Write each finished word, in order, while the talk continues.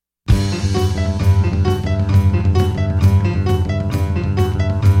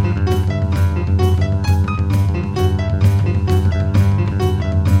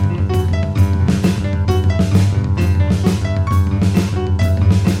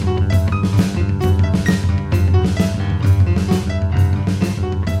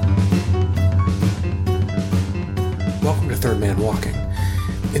walking.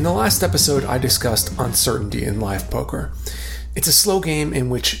 In the last episode, I discussed uncertainty in live poker. It's a slow game in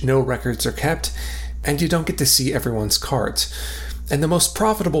which no records are kept, and you don't get to see everyone's cards. And the most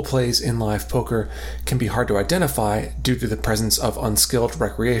profitable plays in live poker can be hard to identify due to the presence of unskilled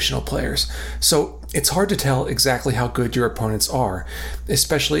recreational players. So it's hard to tell exactly how good your opponents are,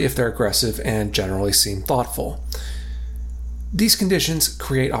 especially if they're aggressive and generally seem thoughtful. These conditions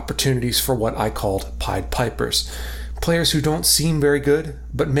create opportunities for what I called Pied Pipers, players who don't seem very good,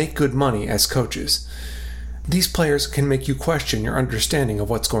 but make good money as coaches. These players can make you question your understanding of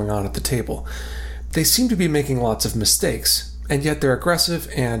what's going on at the table. They seem to be making lots of mistakes, and yet they're aggressive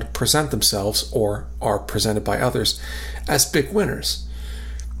and present themselves, or are presented by others, as big winners.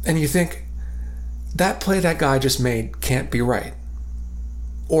 And you think, that play that guy just made can't be right.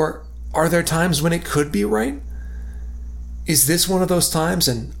 Or are there times when it could be right? Is this one of those times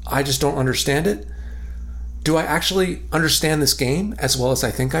and I just don't understand it? Do I actually understand this game as well as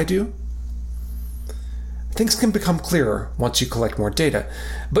I think I do? Things can become clearer once you collect more data,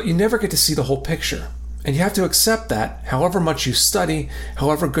 but you never get to see the whole picture. And you have to accept that, however much you study,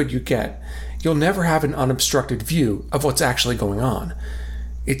 however good you get, you'll never have an unobstructed view of what's actually going on.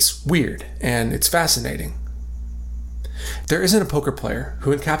 It's weird, and it's fascinating. There isn't a poker player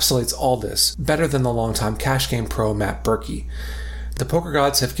who encapsulates all this better than the longtime cash game pro Matt Berkey. The poker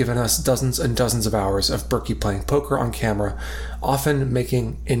gods have given us dozens and dozens of hours of Berkey playing poker on camera, often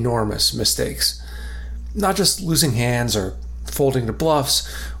making enormous mistakes. Not just losing hands or folding to bluffs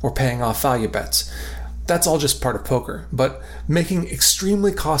or paying off value bets. That's all just part of poker, but making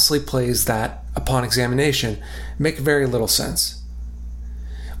extremely costly plays that, upon examination, make very little sense.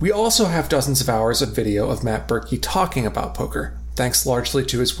 We also have dozens of hours of video of Matt Berkey talking about poker, thanks largely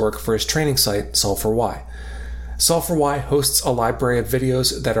to his work for his training site, Solve4Why. Solve4Why hosts a library of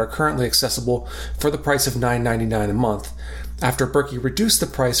videos that are currently accessible for the price of $9.99 a month, after Berkey reduced the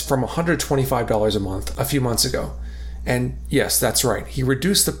price from $125 a month a few months ago. And yes, that's right, he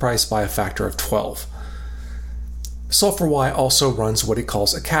reduced the price by a factor of 12. Solve4Why also runs what he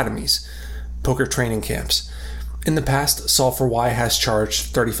calls academies, poker training camps. In the past, Solve4Why has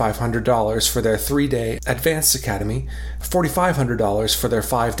charged $3,500 for their 3-day Advanced Academy, $4,500 for their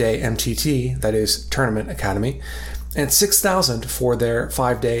 5-day MTT, that is, Tournament Academy, and $6,000 for their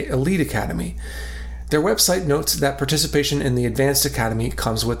 5-day Elite Academy. Their website notes that participation in the Advanced Academy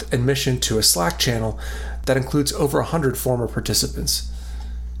comes with admission to a Slack channel that includes over 100 former participants.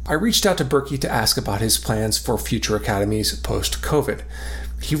 I reached out to Berkey to ask about his plans for future academies post-COVID.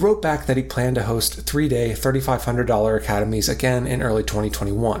 He wrote back that he planned to host 3-day $3,500 academies again in early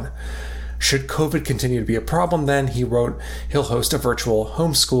 2021. Should COVID continue to be a problem, then, he wrote, he'll host a virtual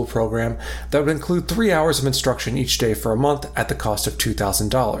homeschool program that would include 3 hours of instruction each day for a month at the cost of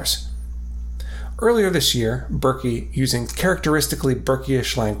 $2,000. Earlier this year, Berkey, using characteristically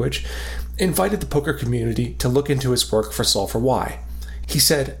Berkey-ish language, invited the poker community to look into his work for Solve4Why. He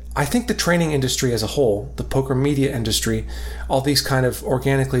said, I think the training industry as a whole, the poker media industry, all these kind of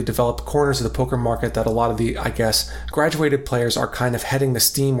organically developed corners of the poker market that a lot of the, graduated players are kind of heading the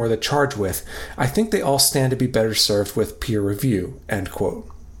steam or the charge with, I think they all stand to be better served with peer review, end quote.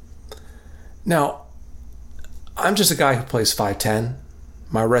 Now, I'm just a guy who plays 510.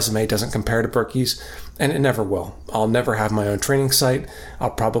 My resume doesn't compare to Berkey's, and it never will. I'll never have my own training site.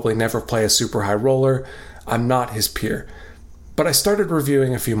 I'll probably never play a super high roller. I'm not his peer. But I started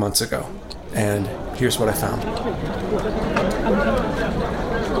reviewing a few months ago, and here's what I found.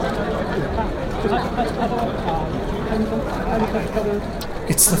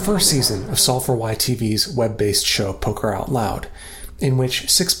 It's the first season of Solve4Why TV's web-based show Poker Out Loud, in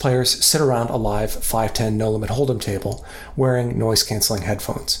which 6 players sit around a live 5-10 no-limit hold'em table wearing noise-canceling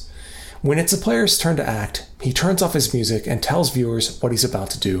headphones. When it's a player's turn to act, he turns off his music and tells viewers what he's about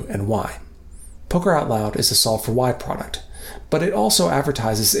to do and why. Poker Out Loud is a Solve4Why product, but it also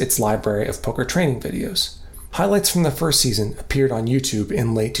advertises its library of poker training videos. Highlights from the first season appeared on YouTube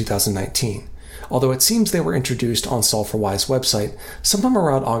in late 2019, although it seems they were introduced on Solve4Why's website sometime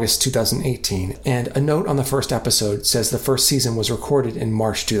around August 2018, and a note on the first episode says the first season was recorded in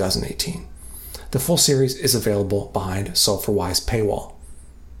March 2018. The full series is available behind Solve4Why's paywall.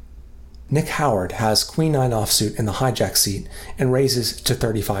 Nick Howard has Queen 9 offsuit in the hijack seat and raises to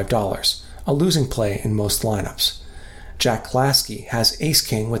 $35, a losing play in most lineups. Jack Laskey has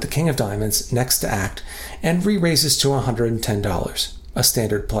Ace-King with the King of Diamonds next to act and re-raises to $110, a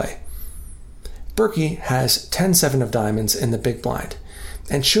standard play. Berkey has 10-7 of diamonds in the big blind,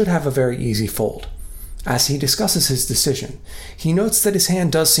 and should have a very easy fold. As he discusses his decision, he notes that his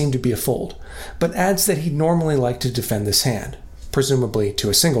hand does seem to be a fold, but adds that he'd normally like to defend this hand, presumably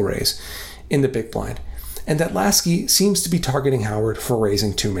to a single raise, in the big blind, and that Laskey seems to be targeting Howard for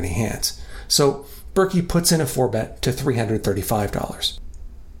raising too many hands. So Berkey puts in a 4-bet to $335.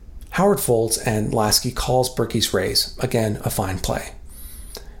 Howard folds and Laskey calls Berkey's raise, again a fine play.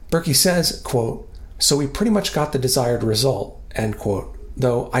 Berkey says, quote, "So we pretty much got the desired result," end quote,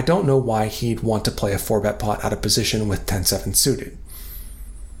 though I don't know why he'd want to play a 4-bet pot out of position with 10-7 suited.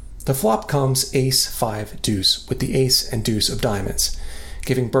 The flop comes ace-5 deuce with the ace and deuce of diamonds,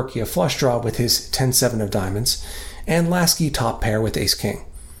 giving Berkey a flush draw with his 10-7 of diamonds, and Laskey top pair with ace-king.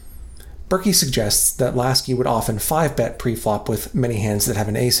 Berkey suggests that Laskey would often 5-bet pre-flop with many hands that have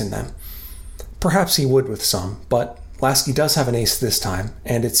an ace in them. Perhaps he would with some, but Laskey does have an ace this time,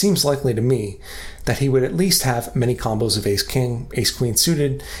 and it seems likely to me that he would at least have many combos of ace-king, ace-queen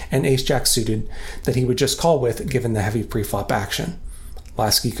suited, and ace-jack suited that he would just call with given the heavy pre-flop action.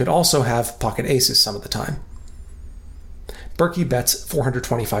 Laskey could also have pocket aces some of the time. Berkey bets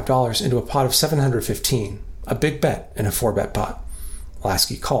 $425 into a pot of $715, a big bet in a 4-bet pot.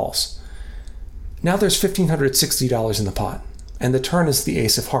 Laskey calls. Now there's $1,560 in the pot, and the turn is the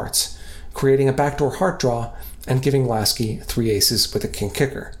ace of hearts, creating a backdoor heart draw and giving Laskey 3 aces with a king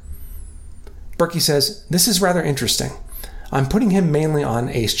kicker. Berkey says, "This is rather interesting. I'm putting him mainly on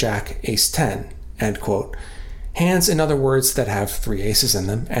ace-jack, ace-10, end quote. Hands, in other words, that have 3 aces in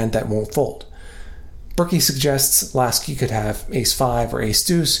them and that won't fold." Berkey suggests Laskey could have ace-5 or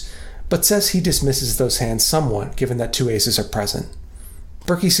ace-deuce, but says he dismisses those hands somewhat given that 2 aces are present.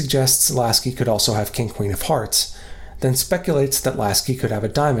 Berkey suggests Laskey could also have king-queen of hearts, then speculates that Laskey could have a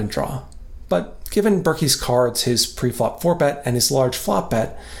diamond draw. But given Berkey's cards, his pre-flop 4-bet, and his large flop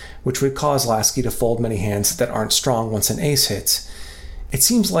bet, which would cause Laskey to fold many hands that aren't strong once an ace hits, it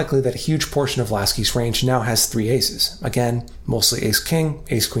seems likely that a huge portion of Laskey's range now has 3 aces, again, mostly ace-king,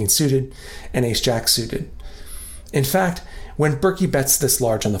 ace-queen suited, and ace-jack suited. In fact, when Berkey bets this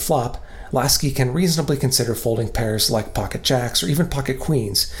large on the flop, Laskey can reasonably consider folding pairs like pocket jacks or even pocket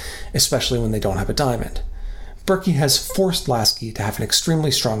queens, especially when they don't have a diamond. Berkey has forced Laskey to have an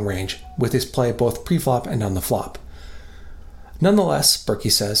extremely strong range, with his play both pre-flop and on the flop. Nonetheless,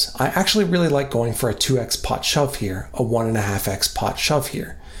 Berkey says, I actually really like going for a 2x pot shove here, a 1.5x pot shove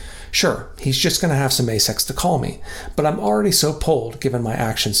here. Sure, he's just going to have some ace-x to call me, but I'm already so pulled, given my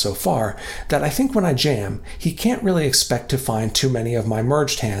actions so far, that I think when I jam, he can't really expect to find too many of my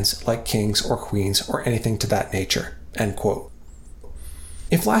merged hands, like kings or queens or anything to that nature, end quote.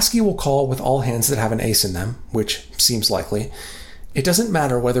 If Laskey will call with all hands that have an ace in them, which seems likely, it doesn't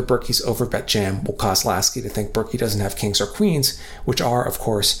matter whether Berkey's overbet jam will cause Laskey to think Berkey doesn't have kings or queens, which are, of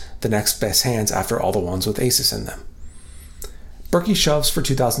course, the next best hands after all the ones with aces in them. Berkey shoves for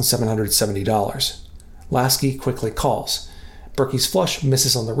 $2,770. Laskey quickly calls. Berkey's flush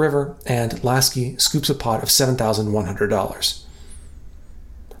misses on the river, and Laskey scoops a pot of $7,100.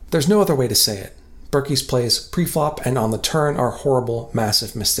 There's no other way to say it. Berkey's plays pre-flop and on the turn are horrible,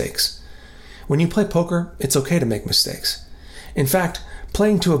 massive mistakes. When you play poker, it's okay to make mistakes. In fact,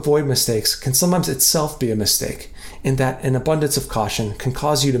 playing to avoid mistakes can sometimes itself be a mistake, in that an abundance of caution can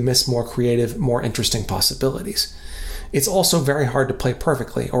cause you to miss more creative, more interesting possibilities. It's also very hard to play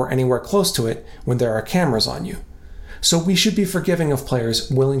perfectly or anywhere close to it when there are cameras on you. So we should be forgiving of players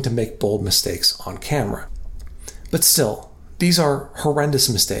willing to make bold mistakes on camera. But still, these are horrendous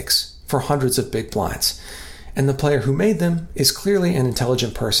mistakes for hundreds of big blinds, and the player who made them is clearly an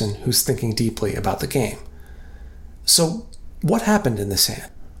intelligent person who's thinking deeply about the game. So, what happened in this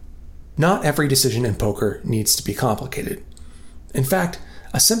hand? Not every decision in poker needs to be complicated. In fact,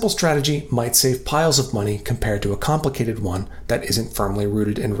 a simple strategy might save piles of money compared to a complicated one that isn't firmly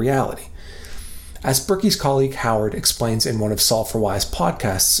rooted in reality. As Berkey's colleague Howard explains in one of Solve for Why's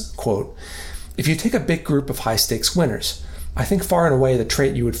podcasts, quote, "If you take a big group of high-stakes winners, I think far and away the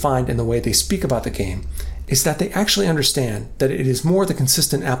trait you would find in the way they speak about the game is that they actually understand that it is more the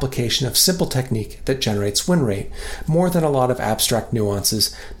consistent application of simple technique that generates win rate, more than a lot of abstract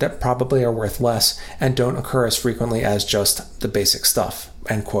nuances that probably are worth less and don't occur as frequently as just the basic stuff,"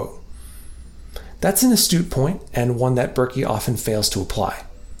 end quote. That's an astute point and one that Berkey often fails to apply.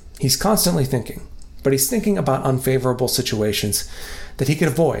 He's constantly thinking, but he's thinking about unfavorable situations that he could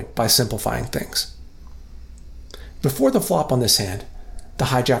avoid by simplifying things. Before the flop on this hand, the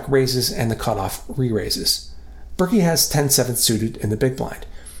hijack raises and the cutoff re-raises. Berkey has 10-7 suited in the big blind.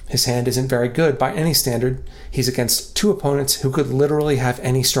 His hand isn't very good by any standard. He's against 2 opponents who could literally have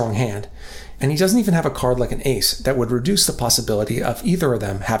any strong hand, and he doesn't even have a card like an ace that would reduce the possibility of either of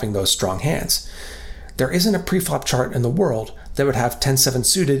them having those strong hands. There isn't a pre-flop chart in the world that would have 10-7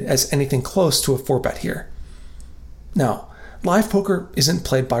 suited as anything close to a 4-bet here. Now, live poker isn't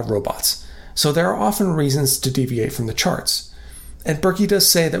played by robots, so there are often reasons to deviate from the charts. And Berkey does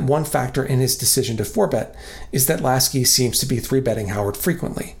say that one factor in his decision to 4-bet is that Laskey seems to be 3-betting Howard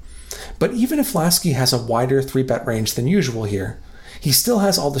frequently. But even if Laskey has a wider 3-bet range than usual here, he still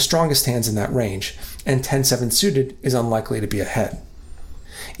has all the strongest hands in that range, and 10-7 suited is unlikely to be ahead.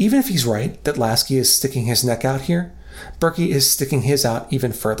 Even if he's right that Laskey is sticking his neck out here, Berkey is sticking his out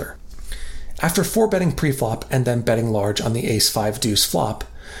even further. After 4-betting preflop and then betting large on the ace-5 deuce flop,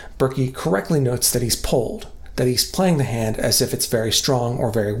 Berkey correctly notes that he's polled, that he's playing the hand as if it's very strong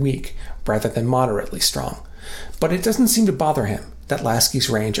or very weak, rather than moderately strong. But it doesn't seem to bother him that Laskey's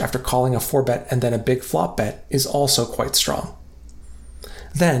range after calling a 4-bet and then a big flop bet is also quite strong.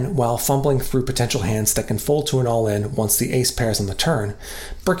 Then, while fumbling through potential hands that can fold to an all-in once the ace pairs on the turn,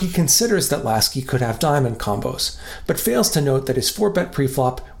 Berkey considers that Laskey could have diamond combos, but fails to note that his 4-bet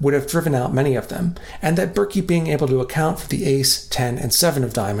preflop would have driven out many of them, and that Berkey being able to account for the ace, 10, and 7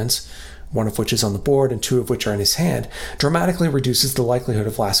 of diamonds, one of which is on the board and 2 of which are in his hand, dramatically reduces the likelihood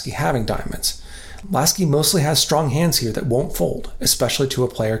of Laskey having diamonds. Laskey mostly has strong hands here that won't fold, especially to a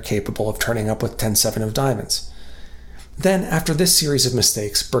player capable of turning up with 10-7 of diamonds. Then, after this series of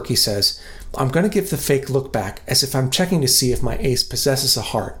mistakes, Berkey says, I'm going to give the fake look back as if I'm checking to see if my ace possesses a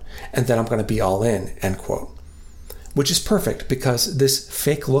heart, and then I'm going to be all in, end quote. Which is perfect because this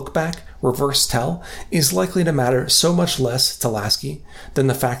fake look back, reverse tell, is likely to matter so much less to Laskey than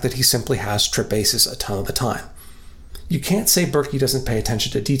the fact that he simply has trip aces a ton of the time. You can't say Berkey doesn't pay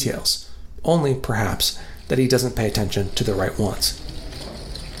attention to details, only, perhaps, that he doesn't pay attention to the right ones.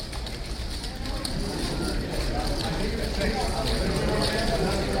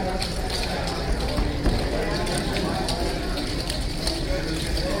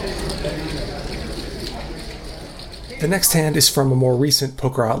 The next hand is from a more recent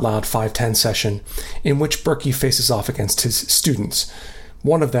Poker Out Loud 5-10 session, in which Berkey faces off against his students.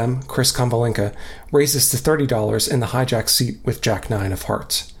 One of them, Chris Konvalinka, raises to $30 in the hijack seat with Jack-9 of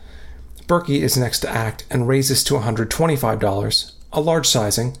hearts. Berkey is next to act and raises to $125, a large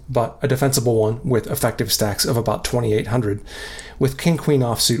sizing, but a defensible one with effective stacks of about 2,800, with King-Queen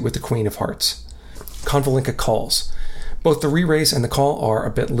offsuit with the Queen of hearts. Konvalinka calls. Both the re-raise and the call are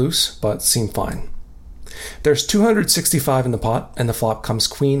a bit loose, but seem fine. There's 265 in the pot, and the flop comes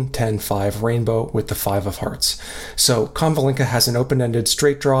Queen, 10, 5 rainbow with the 5 of hearts. So Konvalinka has an open-ended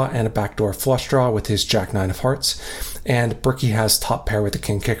straight draw and a backdoor flush draw with his Jack-9 of hearts, and Berkey has top pair with the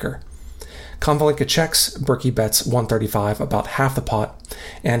king kicker. Konvalinka checks, Berkey bets 135, about half the pot,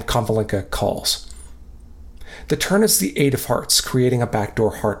 and Konvalinka calls. The turn is the 8 of hearts, creating a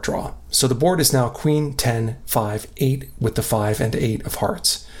backdoor heart draw. So the board is now Queen, 10, 5, 8 with the 5 and 8 of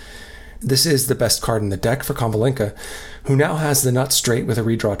hearts. This is the best card in the deck for Konvalinka, who now has the nut straight with a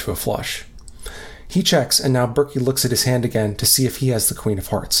redraw to a flush. He checks, and now Berkey looks at his hand again to see if he has the Queen of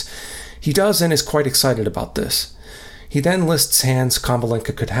hearts. He does and is quite excited about this. He then lists hands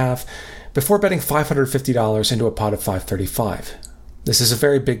Konvalinka could have, before betting $550 into a pot of 535. This is a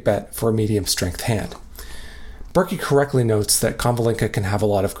very big bet for a medium-strength hand. Berkey correctly notes that Konvalinka can have a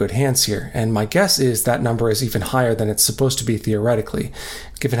lot of good hands here, and my guess is that number is even higher than it's supposed to be theoretically,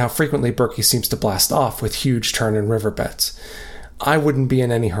 given how frequently Berkey seems to blast off with huge turn and river bets. I wouldn't be in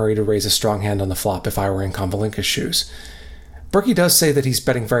any hurry to raise a strong hand on the flop if I were in Konvalinka's shoes. Berkey does say that he's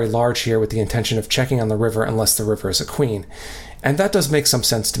betting very large here with the intention of checking on the river unless the river is a queen, and that does make some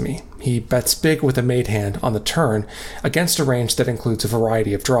sense to me. He bets big with a made hand on the turn against a range that includes a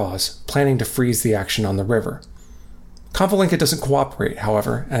variety of draws, planning to freeze the action on the river. Konvalinka doesn't cooperate,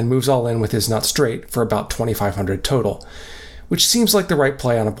 however, and moves all in with his nut straight for about 2,500 total, which seems like the right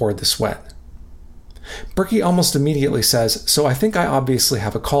play on a board this wet. Berkey almost immediately says, so I think I obviously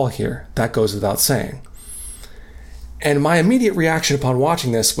have a call here, that goes without saying. And my immediate reaction upon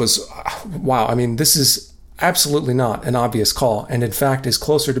watching this was, wow, this is absolutely not an obvious call, and in fact is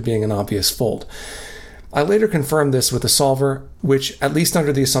closer to being an obvious fold. I later confirmed this with a solver, which, at least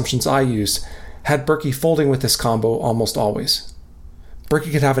under the assumptions I used, had Berkey folding with this combo almost always.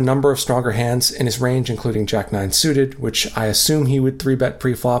 Berkey could have a number of stronger hands in his range, including Jack-9 suited, which I assume he would 3-bet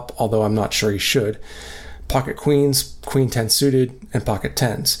preflop, although I'm not sure he should, pocket queens, Queen 10 suited, and pocket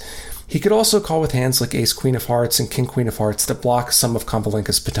 10s. He could also call with hands like Ace-Queen of hearts and King-Queen of hearts that block some of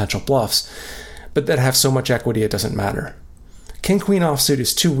Konvalinka's potential bluffs, but that have so much equity it doesn't matter. King-Queen offsuit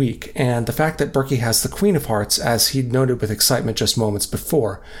is too weak, and the fact that Berkey has the Queen of hearts, as he'd noted with excitement just moments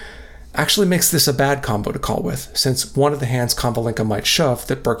before, actually makes this a bad combo to call with, since one of the hands Konvalinka might shove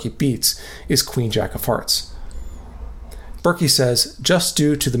that Berkey beats is Queen-Jack of hearts. Berkey says, just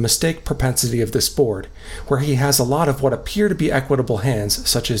due to the mistake propensity of this board, where he has a lot of what appear to be equitable hands,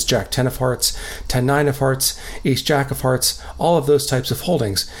 such as Jack-10 of hearts, 10-9 of hearts, Ace-Jack of hearts, all of those types of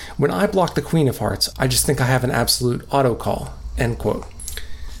holdings, when I block the Queen of hearts, I just think I have an absolute auto call, end quote.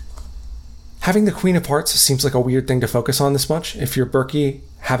 Having the Queen of Hearts seems like a weird thing to focus on this much. If you're Berkey,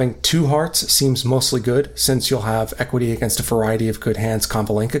 having 2 hearts seems mostly good, since you'll have equity against a variety of good hands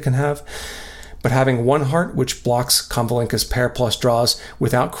Konvalinka can have. But having 1 heart, which blocks Konvalinka's pair plus draws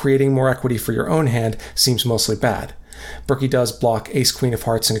without creating more equity for your own hand, seems mostly bad. Berkey does block Ace Queen of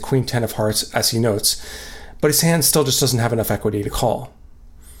Hearts and Queen 10 of Hearts, as he notes, but his hand still just doesn't have enough equity to call.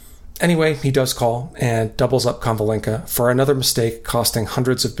 Anyway, he does call, and doubles up Konvalinka for another mistake costing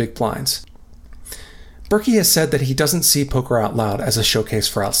hundreds of big blinds. Berkey has said that he doesn't see Poker Out Loud as a showcase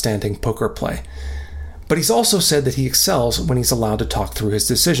for outstanding poker play. But he's also said that he excels when he's allowed to talk through his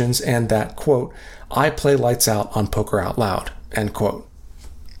decisions and that, quote, I play lights out on Poker Out Loud, end quote.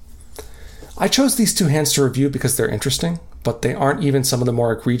 I chose these 2 hands to review because they're interesting, but they aren't even some of the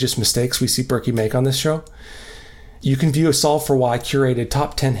more egregious mistakes we see Berkey make on this show. You can view a Solve for Why curated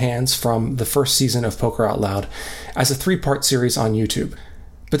top 10 hands from the first season of Poker Out Loud as a 3-part series on YouTube.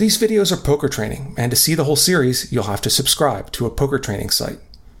 But these videos are poker training, and to see the whole series, you'll have to subscribe to a poker training site.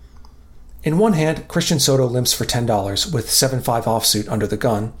 In one hand, Christian Soto limps for $10 with 7-5 offsuit under the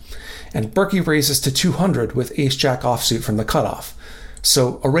gun, and Berkey raises to $200 with Ace-Jack offsuit from the cutoff,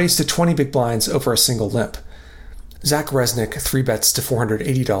 so a raise to 20 big blinds over a single limp. Zach Resnick 3-bets to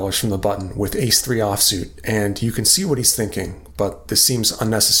 $480 from the button with Ace-3 offsuit, and you can see what he's thinking, but this seems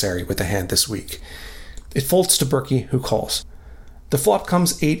unnecessary with the hand this week. It folds to Berkey, who calls. The flop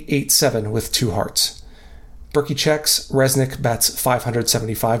comes 8-8-7 with 2 hearts. Berkey checks, Resnick bets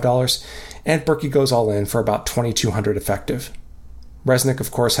 $575, and Berkey goes all in for about $2,200 effective. Resnick, of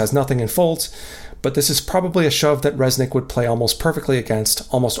course, has nothing and folds, but this is probably a shove that Resnick would play almost perfectly against,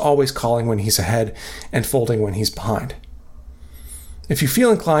 almost always calling when he's ahead and folding when he's behind. If you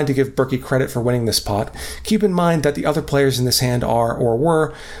feel inclined to give Berkey credit for winning this pot, keep in mind that the other players in this hand are, or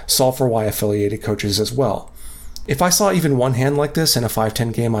were, Solve for Why affiliated coaches as well. If I saw even one hand like this in a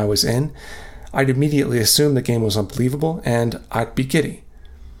 5-10 game I was in, I'd immediately assume the game was unbelievable, and I'd be giddy.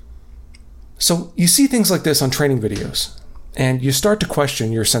 So you see things like this on training videos, and you start to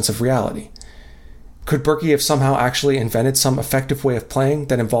question your sense of reality. Could Berkey have somehow actually invented some effective way of playing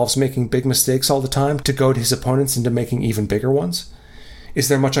that involves making big mistakes all the time to goad his opponents into making even bigger ones? Is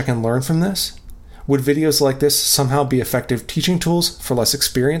there much I can learn from this? Would videos like this somehow be effective teaching tools for less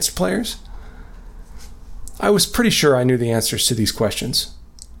experienced players? I was pretty sure I knew the answers to these questions,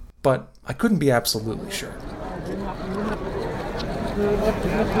 but I couldn't be absolutely sure.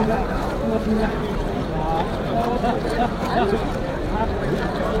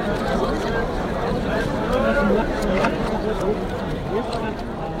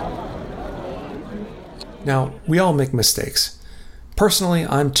 Now, we all make mistakes. Personally,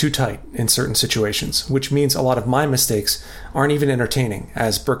 I'm too tight in certain situations, which means a lot of my mistakes aren't even entertaining,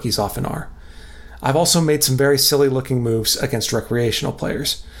 as Berkey's often are. I've also made some very silly-looking moves against recreational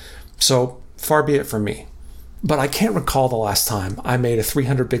players, so far be it from me. But I can't recall the last time I made a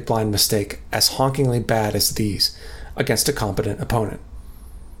 300 big blind mistake as honkingly bad as these against a competent opponent.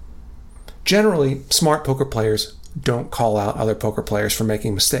 Generally, smart poker players don't call out other poker players for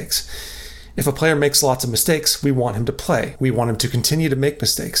making mistakes. If a player makes lots of mistakes, we want him to play. We want him to continue to make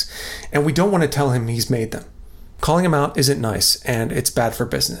mistakes, and we don't want to tell him he's made them. Calling him out isn't nice, and it's bad for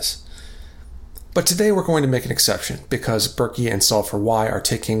business. But today we're going to make an exception, because Berkey and Solve for Why are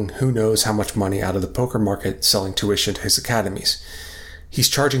taking who knows how much money out of the poker market selling tuition to his academies. He's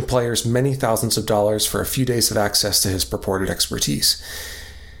charging players many thousands of dollars for a few days of access to his purported expertise.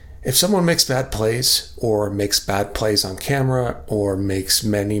 If someone makes bad plays, or makes bad plays on camera, or makes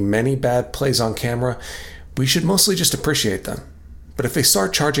many, many bad plays on camera, we should mostly just appreciate them. But if they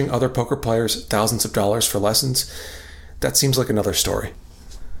start charging other poker players thousands of dollars for lessons, that seems like another story.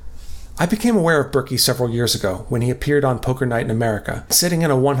 I became aware of Berkey several years ago when he appeared on Poker Night in America, sitting in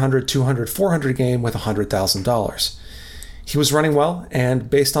a 100, 200, 400 game with $100,000. He was running well, and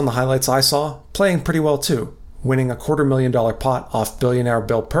based on the highlights I saw, playing pretty well too, winning a $250,000 pot off billionaire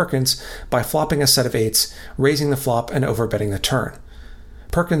Bill Perkins by flopping a set of eights, raising the flop, and overbetting the turn.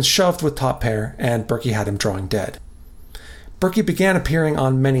 Perkins shoved with top pair, and Berkey had him drawing dead. Berkey began appearing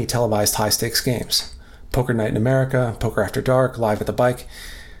on many televised high-stakes games. Poker Night in America, Poker After Dark, Live at the Bike.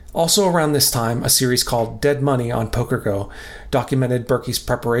 Also around this time, a series called Dead Money on PokerGo documented Berkey's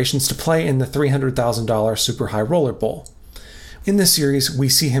preparations to play in the $300,000 Super High Roller Bowl. In this series, we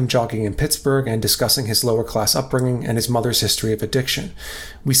see him jogging in Pittsburgh and discussing his lower-class upbringing and his mother's history of addiction.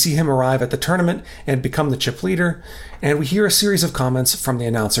 We see him arrive at the tournament and become the chip leader, and we hear a series of comments from the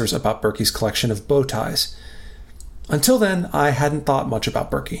announcers about Berkey's collection of bow ties. Until then, I hadn't thought much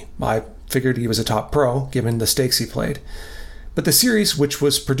about Berkey. I figured he was a top pro, given the stakes he played. But the series, which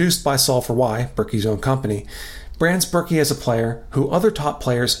was produced by Solve for Why, Berkey's own company, brands Berkey as a player who other top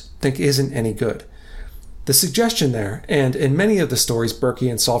players think isn't any good. The suggestion there, and in many of the stories Berkey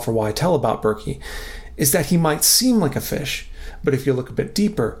and Solve for Why tell about Berkey, is that he might seem like a fish, but if you look a bit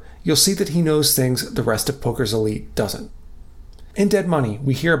deeper, you'll see that he knows things the rest of poker's elite doesn't. In Dead Money,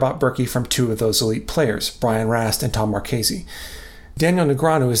 we hear about Berkey from two of those elite players, Brian Rast and Tom Marchese. Daniel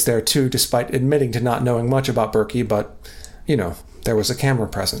Negreanu is there too, despite admitting to not knowing much about Berkey, but, there was a camera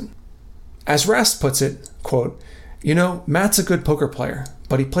present. As Rast puts it, quote, Matt's a good poker player,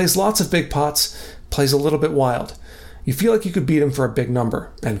 but he plays lots of big pots, plays a little bit wild. You feel like you could beat him for a big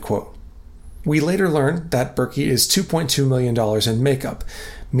number, end quote. We later learn that Berkey is $2.2 million in makeup,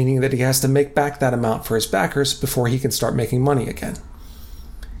 meaning that he has to make back that amount for his backers before he can start making money again.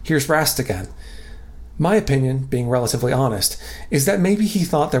 Here's Rast again. My opinion, being relatively honest, is that maybe he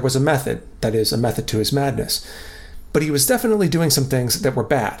thought there was a method, that is, a method to his madness. But he was definitely doing some things that were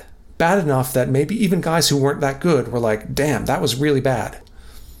bad. Bad enough that maybe even guys who weren't that good were like, damn, that was really bad.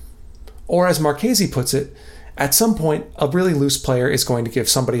 Or as Marchese puts it, at some point, a really loose player is going to give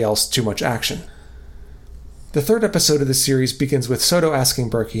somebody else too much action. The third episode of the series begins with Soto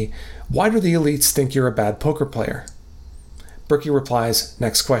asking Berkey, why do the elites think you're a bad poker player? Berkey replies,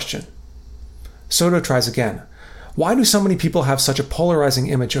 next question. Soto tries again. Why do so many people have such a polarizing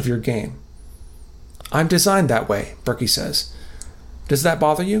image of your game? I'm designed that way, Berkey says. Does that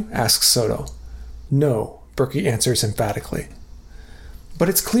bother you? Asks Soto. No, Berkey answers emphatically. But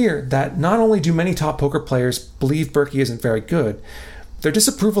it's clear that not only do many top poker players believe Berkey isn't very good, their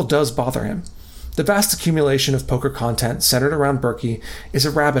disapproval does bother him. The vast accumulation of poker content centered around Berkey is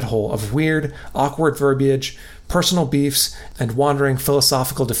a rabbit hole of weird, awkward verbiage, personal beefs, and wandering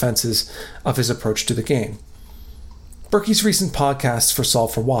philosophical defenses of his approach to the game. Berkey's recent podcasts for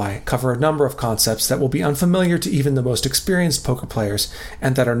Solve for Why cover a number of concepts that will be unfamiliar to even the most experienced poker players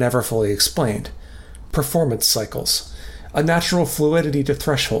and that are never fully explained. Performance cycles, a natural fluidity to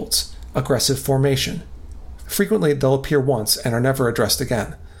thresholds, aggressive formation. Frequently, they'll appear once and are never addressed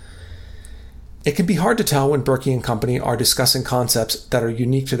again. It can be hard to tell when Berkey and company are discussing concepts that are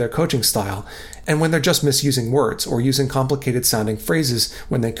unique to their coaching style and when they're just misusing words or using complicated-sounding phrases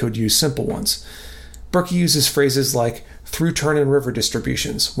when they could use simple ones. Berkey uses phrases like through turn and river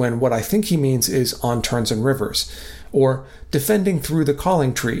distributions when what I think he means is on turns and rivers, or defending through the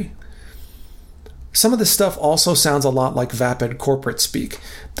calling tree. Some of this stuff also sounds a lot like vapid corporate speak.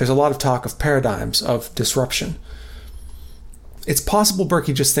 There's a lot of talk of paradigms, of disruption. It's possible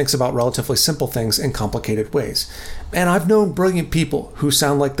Berkey just thinks about relatively simple things in complicated ways. And I've known brilliant people who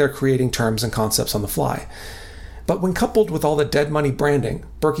sound like they're creating terms and concepts on the fly. But when coupled with all the dead money branding,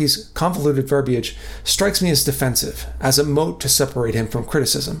 Berkey's convoluted verbiage strikes me as defensive, as a moat to separate him from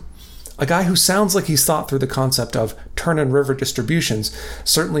criticism. A guy who sounds like he's thought through the concept of turn and river distributions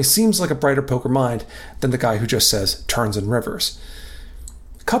certainly seems like a brighter poker mind than the guy who just says turns and rivers.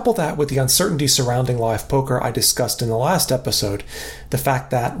 Couple that with the uncertainty surrounding live poker I discussed in the last episode, the fact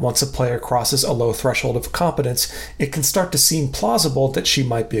that once a player crosses a low threshold of competence, it can start to seem plausible that she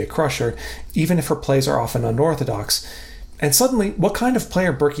might be a crusher, even if her plays are often unorthodox, and suddenly what kind of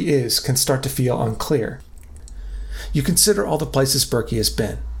player Berkey is can start to feel unclear. You consider all the places Berkey has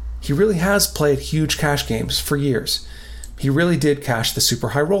been. He really has played huge cash games for years. He really did cash the Super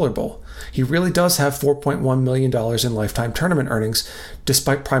High Roller Bowl. He really does have $4.1 million in lifetime tournament earnings,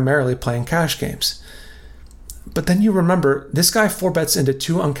 despite primarily playing cash games. But then you remember, this guy 4-bets into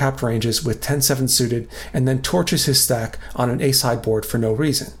 2 uncapped ranges with 10-7 suited and then torches his stack on an ace-high board for no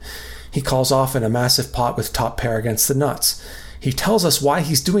reason. He calls off in a massive pot with top pair against the nuts. He tells us why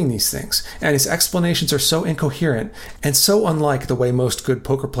he's doing these things, and his explanations are so incoherent and so unlike the way most good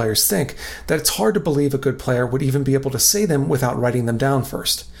poker players think that it's hard to believe a good player would even be able to say them without writing them down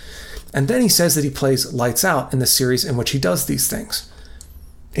first. And then he says that he plays lights out in the series in which he does these things.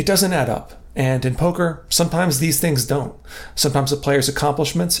 It doesn't add up, and in poker, sometimes these things don't. Sometimes a player's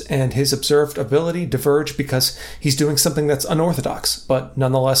accomplishments and his observed ability diverge because he's doing something that's unorthodox, but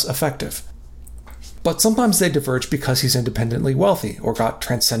nonetheless effective. But sometimes they diverge because he's independently wealthy, or got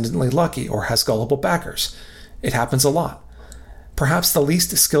transcendently lucky, or has gullible backers. It happens a lot. Perhaps the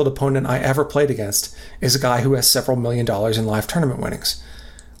least skilled opponent I ever played against is a guy who has several $1 million in live tournament winnings.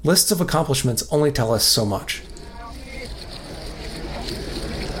 Lists of accomplishments only tell us so much.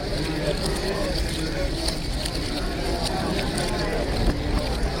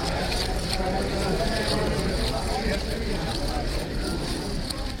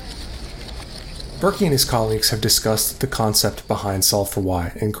 Berkey and his colleagues have discussed the concept behind Solve for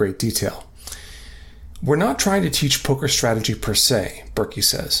Why in great detail. We're not trying to teach poker strategy per se, Berkey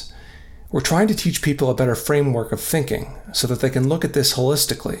says. We're trying to teach people a better framework of thinking so that they can look at this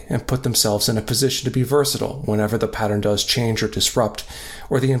holistically and put themselves in a position to be versatile whenever the pattern does change or disrupt,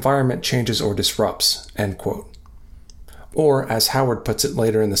 or the environment changes or disrupts, end quote. Or, as Howard puts it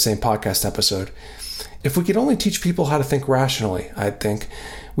later in the same podcast episode, if we could only teach people how to think rationally, I'd think,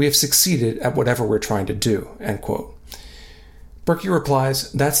 we have succeeded at whatever we're trying to do, end quote. Berkey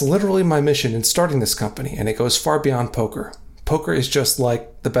replies, that's literally my mission in starting this company, and it goes far beyond poker. Poker is just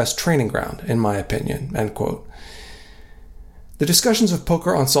like the best training ground, in my opinion, end quote. The discussions of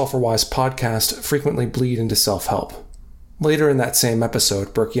poker on Solve for Wise podcast frequently bleed into self-help. Later in that same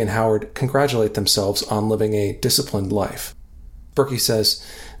episode, Berkey and Howard congratulate themselves on living a disciplined life. Berkey says,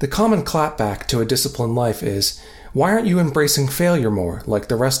 the common clapback to a disciplined life is, why aren't you embracing failure more, like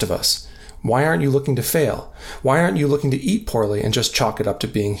the rest of us? Why aren't you looking to fail? Why aren't you looking to eat poorly and just chalk it up to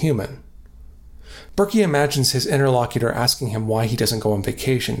being human? Berkey imagines his interlocutor asking him why he doesn't go on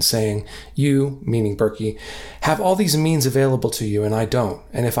vacation, saying, you, meaning Berkey, have all these means available to you and I don't,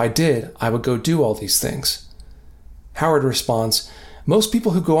 and if I did, I would go do all these things. Howard responds, most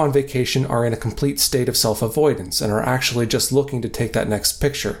people who go on vacation are in a complete state of self-avoidance and are actually just looking to take that next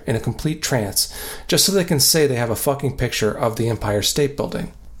picture in a complete trance, just so they can say they have a fucking picture of the Empire State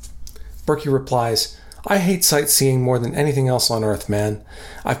Building. Berkey replies, I hate sightseeing more than anything else on Earth, man.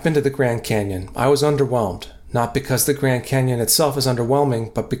 I've been to the Grand Canyon. I was underwhelmed. Not because the Grand Canyon itself is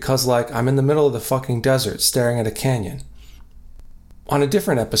underwhelming, but because, I'm in the middle of the fucking desert staring at a canyon. On a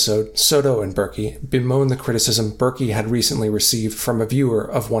different episode, Soto and Berkey bemoan the criticism Berkey had recently received from a viewer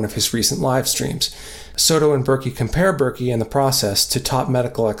of one of his recent live streams. Soto and Berkey compare Berkey in the process to top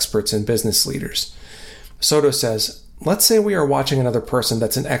medical experts and business leaders. Soto says, let's say we are watching another person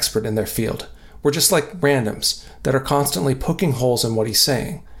that's an expert in their field. We're just like randoms that are constantly poking holes in what he's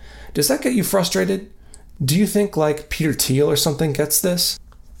saying. Does that get you frustrated? Do you think Peter Thiel or something gets this?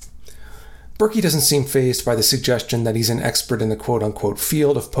 Berkey doesn't seem fazed by the suggestion that he's an expert in the quote-unquote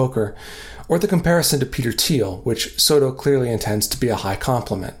field of poker, or the comparison to Peter Thiel, which Soto clearly intends to be a high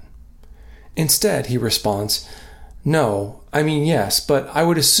compliment. Instead, he responds, no, I mean yes, but I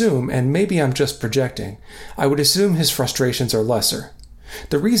would assume, and maybe I'm just projecting, I would assume his frustrations are lesser.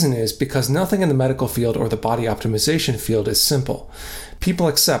 The reason is because nothing in the medical field or the body optimization field is simple. People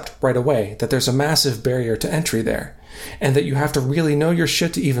accept right away that there's a massive barrier to entry there, and that you have to really know your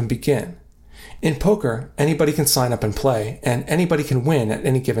shit to even begin. In poker, anybody can sign up and play, and anybody can win at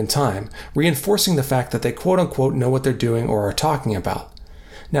any given time, reinforcing the fact that they quote-unquote know what they're doing or are talking about.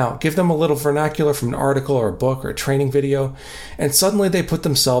 Now, give them a little vernacular from an article or a book or a training video, and suddenly they put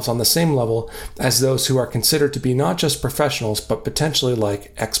themselves on the same level as those who are considered to be not just professionals, but potentially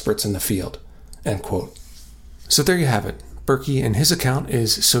experts in the field. End quote. So there you have it. Berkey, in his account,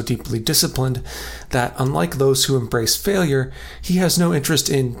 is so deeply disciplined that, unlike those who embrace failure, he has no interest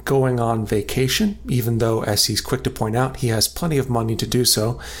in going on vacation, even though, as he's quick to point out, he has plenty of money to do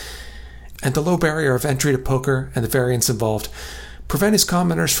so. And the low barrier of entry to poker and the variance involved prevent his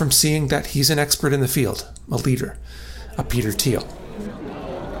commenters from seeing that he's an expert in the field, a leader, a Peter Thiel.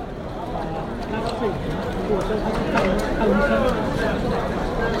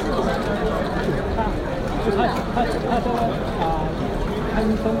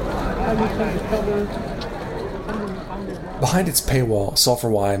 Behind its paywall, Solve for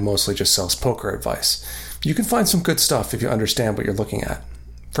Why mostly just sells poker advice. You can find some good stuff if you understand what you're looking at.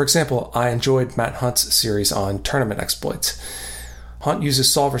 For example, I enjoyed Matt Hunt's series on tournament exploits. Hunt uses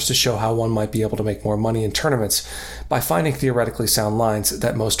solvers to show how one might be able to make more money in tournaments by finding theoretically sound lines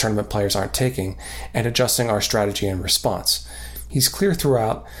that most tournament players aren't taking and adjusting our strategy in response. He's clear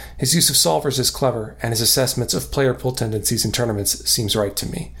throughout, his use of solvers is clever, and his assessments of player pool tendencies in tournaments seems right to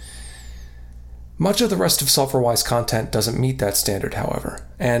me. Much of the rest of Solve for Why's content doesn't meet that standard, however,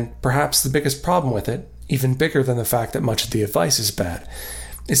 and perhaps the biggest problem with it, even bigger than the fact that much of the advice is bad,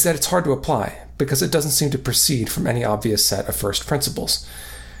 is that it's hard to apply, because it doesn't seem to proceed from any obvious set of first principles.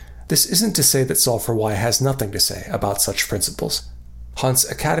 This isn't to say that Solve for Why has nothing to say about such principles. Hunt's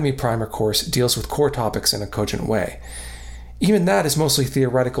Academy Primer course deals with core topics in a cogent way. Even that is mostly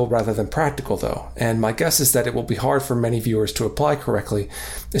theoretical rather than practical, though, and my guess is that it will be hard for many viewers to apply correctly,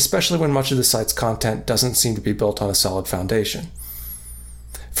 especially when much of the site's content doesn't seem to be built on a solid foundation.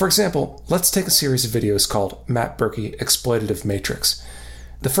 For example, let's take a series of videos called Matt Berkey Exploitative Matrix.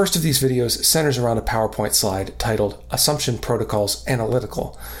 The first of these videos centers around a PowerPoint slide titled Assumption Protocols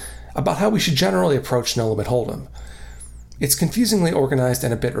Analytical, about how we should generally approach no-limit hold'em. It's confusingly organized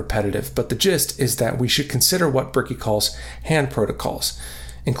and a bit repetitive, but the gist is that we should consider what Berkey calls hand protocols,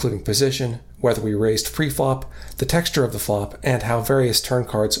 including position, whether we raised pre-flop, the texture of the flop, and how various turn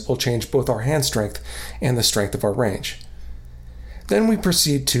cards will change both our hand strength and the strength of our range. Then we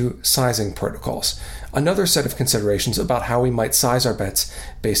proceed to sizing protocols, another set of considerations about how we might size our bets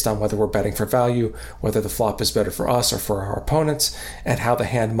based on whether we're betting for value, whether the flop is better for us or for our opponents, and how the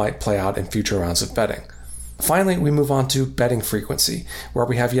hand might play out in future rounds of betting. Finally, we move on to betting frequency, where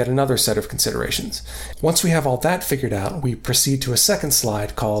we have yet another set of considerations. Once we have all that figured out, we proceed to a second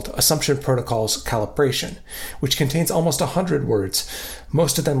slide called Assumption Protocols Calibration, which contains almost 100 words,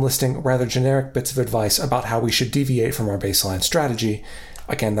 most of them listing rather generic bits of advice about how we should deviate from our baseline strategy.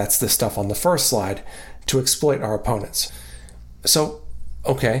 Again, that's the stuff on the first slide, to exploit our opponents. So,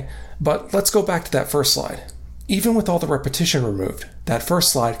 okay, but let's go back to that first slide. Even with all the repetition removed, that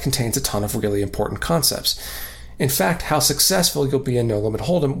first slide contains a ton of really important concepts. In fact, how successful you'll be in No Limit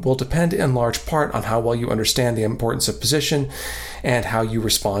Hold'em will depend in large part on how well you understand the importance of position and how you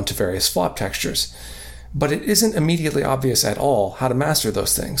respond to various flop textures. But it isn't immediately obvious at all how to master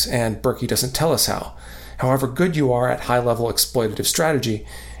those things, and Berkey doesn't tell us how. However good you are at high-level exploitative strategy,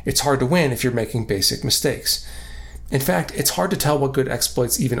 it's hard to win if you're making basic mistakes. In fact, it's hard to tell what good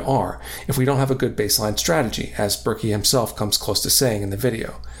exploits even are if we don't have a good baseline strategy, as Berkey himself comes close to saying in the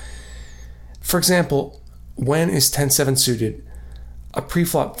video. For example, when is 10-7 suited a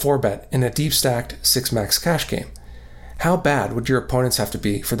pre-flop 4-bet in a deep-stacked 6-max cash game? How bad would your opponents have to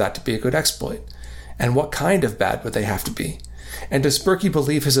be for that to be a good exploit? And what kind of bad would they have to be? And does Berkey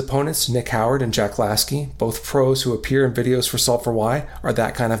believe his opponents, Nick Howard and Jack Laskey, both pros who appear in videos for Solve for Why, are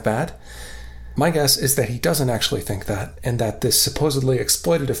that kind of bad? My guess is that he doesn't actually think that, and that this supposedly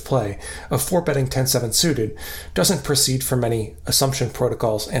exploitative play of 4-betting 10-7 suited doesn't proceed from any assumption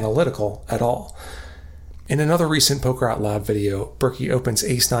protocols analytical at all. In another recent Poker Out Loud video, Berkey opens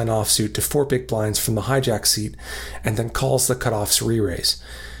ace-9 offsuit to 4 big blinds from the hijack seat and then calls the cutoffs re-raise.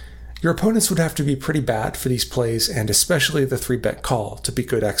 Your opponents would have to be pretty bad for these plays, and especially the 3-bet call, to be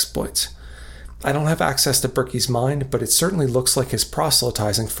good exploits. I don't have access to Berkey's mind, but it certainly looks like his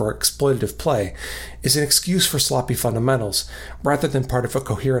proselytizing for exploitative play is an excuse for sloppy fundamentals, rather than part of a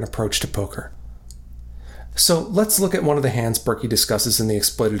coherent approach to poker. So let's look at one of the hands Berkey discusses in the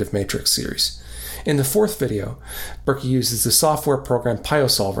Exploitative Matrix series. In the 4th video, Berkey uses the software program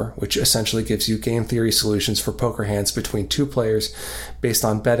Piosolver, which essentially gives you game theory solutions for poker hands between 2 players based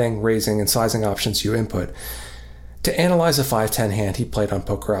on betting, raising, and sizing options you input, to analyze a 5-10 hand he played on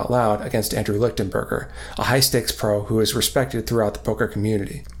Poker Out Loud against Andrew Lichtenberger, a high-stakes pro who is respected throughout the poker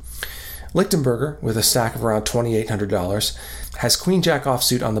community. Lichtenberger, with a stack of around $2,800, has Queen-Jack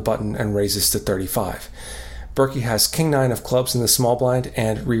offsuit on the button and raises to 35. Berkey has King-9 of clubs in the small blind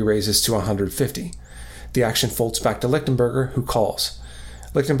and re-raises to 150. The action folds back to Lichtenberger, who calls.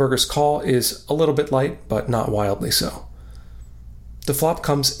 Lichtenberger's call is a little bit light, but not wildly so. The flop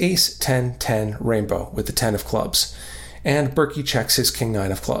comes ace-10-10 rainbow with the 10 of clubs, and Berkey checks his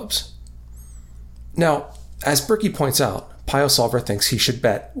king-9 of clubs. Now, as Berkey points out, Piosolver thinks he should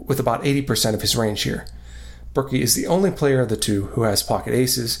bet with about 80% of his range here. Berkey is the only player of the two who has pocket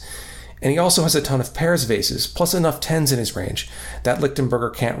aces, and he also has a ton of pairs of aces, plus enough 10s in his range that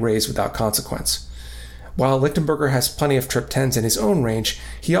Lichtenberger can't raise without consequence. While Lichtenberger has plenty of trip 10s in his own range,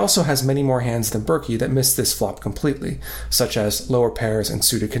 he also has many more hands than Berkey that miss this flop completely, such as lower pairs and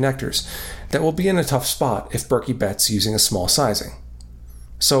suited connectors, that will be in a tough spot if Berkey bets using a small sizing.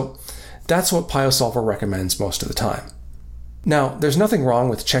 So that's what Piosolver recommends most of the time. Now, there's nothing wrong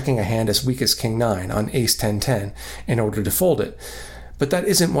with checking a hand as weak as King-9 on ace-10-10 in order to fold it, but that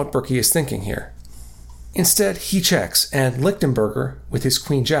isn't what Berkey is thinking here. Instead, he checks, and Lichtenberger, with his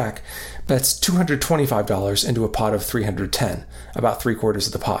Queen-Jack, bets $225 into a pot of 310, about 3/4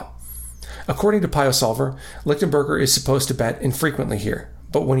 of the pot. According to Piosolver, Lichtenberger is supposed to bet infrequently here,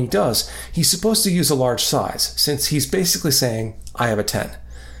 but when he does, he's supposed to use a large size, since he's basically saying, I have a 10.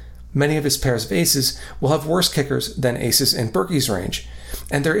 Many of his pairs of aces will have worse kickers than aces in Berkey's range,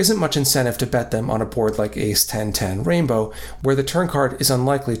 and there isn't much incentive to bet them on a board like ace-10-10 rainbow, where the turn card is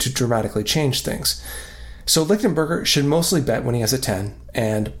unlikely to dramatically change things. So Lichtenberger should mostly bet when he has a 10,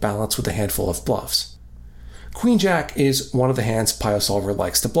 and balance with a handful of bluffs. Queen-Jack is one of the hands Piosolver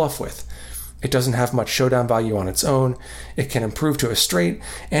likes to bluff with. It doesn't have much showdown value on its own, it can improve to a straight,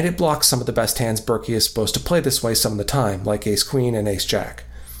 and it blocks some of the best hands Berkey is supposed to play this way some of the time, like ace-queen and ace-jack.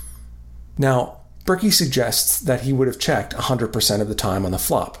 Now, Berkey suggests that he would have checked 100% of the time on the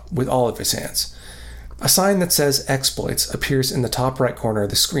flop, with all of his hands. A sign that says exploits appears in the top right corner of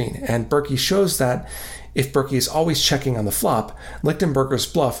the screen, and Berkey shows that if Berkey is always checking on the flop, Lichtenberger's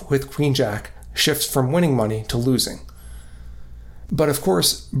bluff with Queen-Jack shifts from winning money to losing. But of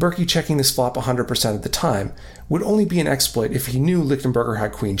course, Berkey checking this flop 100% of the time would only be an exploit if he knew Lichtenberger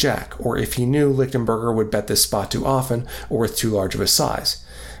had Queen-Jack, or if he knew Lichtenberger would bet this spot too often or with too large of a size.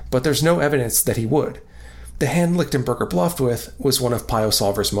 But there's no evidence that he would. The hand Lichtenberger bluffed with was one of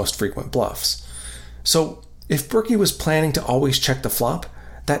Piosolver's most frequent bluffs. So, if Berkey was planning to always check the flop,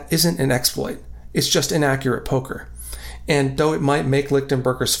 that isn't an exploit. It's just inaccurate poker. And though it might make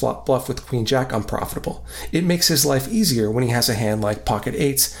Lichtenberger's flop bluff with Queen-Jack unprofitable, it makes his life easier when he has a hand like pocket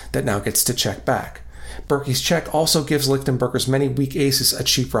eights that now gets to check back. Berkey's check also gives Lichtenberger's many weak aces a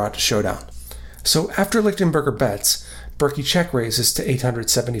cheap route to showdown. So after Lichtenberger bets, Berkey check raises to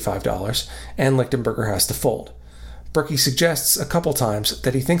 $875, and Lichtenberger has to fold. Berkey suggests a couple times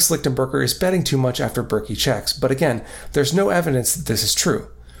that he thinks Lichtenberger is betting too much after Berkey checks, but again, there's no evidence that this is true.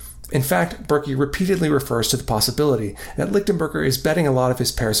 In fact, Berkey repeatedly refers to the possibility that Lichtenberger is betting a lot of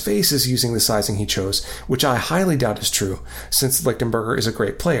his pair's faces using the sizing he chose, which I highly doubt is true, since Lichtenberger is a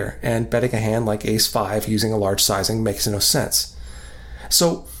great player, and betting a hand like ace-5 using a large sizing makes no sense.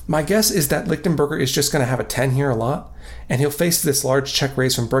 So, my guess is that Lichtenberger is just going to have a 10 here a lot, and he'll face this large check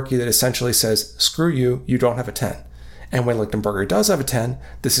raise from Berkey that essentially says, screw you, you don't have a 10. And when Lichtenberger does have a 10,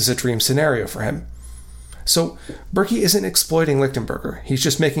 this is a dream scenario for him. So, Berkey isn't exploiting Lichtenberger, he's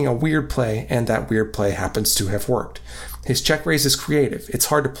just making a weird play, and that weird play happens to have worked. His check raise is creative, it's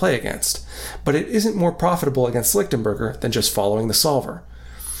hard to play against, but it isn't more profitable against Lichtenberger than just following the solver.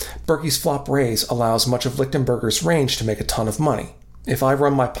 Berkey's flop raise allows much of Lichtenberger's range to make a ton of money. If I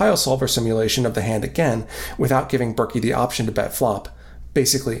run my Piosolver simulation of the hand again, without giving Berkey the option to bet flop,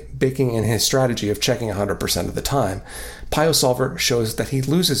 basically baking in his strategy of checking 100% of the time, Piosolver shows that he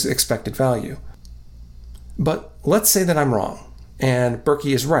loses expected value. But let's say that I'm wrong, and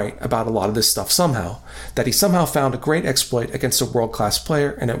Berkey is right about a lot of this stuff somehow, that he somehow found a great exploit against a world-class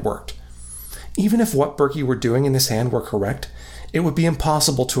player and it worked. Even if what Berkey were doing in this hand were correct, it would be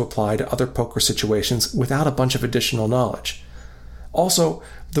impossible to apply to other poker situations without a bunch of additional knowledge. Also,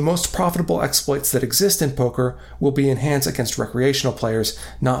 the most profitable exploits that exist in poker will be in hands against recreational players,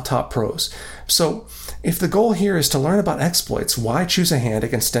 not top pros. So, if the goal here is to learn about exploits, why choose a hand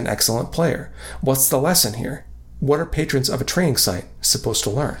against an excellent player? What's the lesson here? What are patrons of a training site supposed to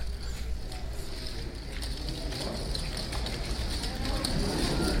learn?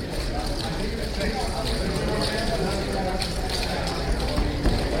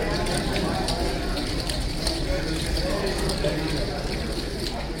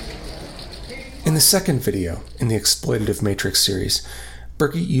 In the second video in the Exploitative Matrix series,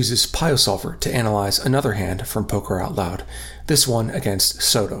 Berkey uses Piosolver to analyze another hand from Poker Out Loud, this one against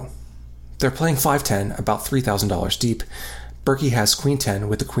Soto. They're playing 5-10, about $3,000 deep. Berkey has Queen-10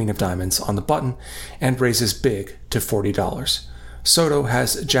 with the Queen of Diamonds on the button and raises big to $40. Soto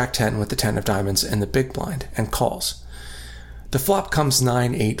has Jack-10 with the 10 of Diamonds in the big blind and calls. The flop comes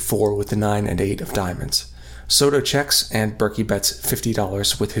 9-8-4 with the 9 and 8 of Diamonds. Soto checks, and Berkey bets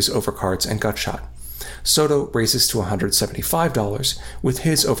 $50 with his overcards and gutshot. Soto raises to $175 with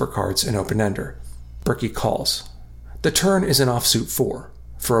his overcards and open-ender. Berkey calls. The turn is an offsuit 4,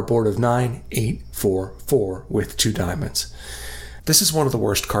 for a board of 9, 8, 4, 4 with 2 diamonds. This is one of the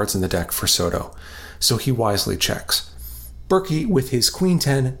worst cards in the deck for Soto, so he wisely checks. Berkey, with his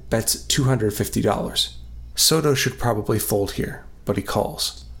Queen-10, bets $250. Soto should probably fold here, but he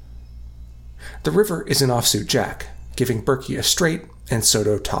calls. The river is an offsuit jack, giving Berkey a straight and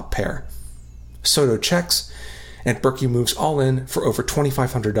Soto top pair. Soto checks, and Berkey moves all in for over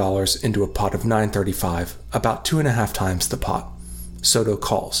 $2,500 into a pot of $935, about 2.5 times the pot. Soto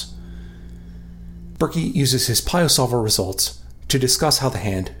calls. Berkey uses his Piosolver results to discuss how the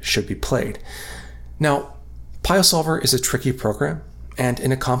hand should be played. Now, Piosolver is a tricky program, and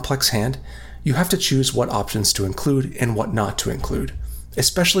in a complex hand, you have to choose what options to include and what not to include,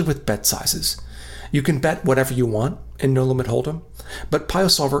 especially with bet sizes. You can bet whatever you want in No Limit Hold'em, but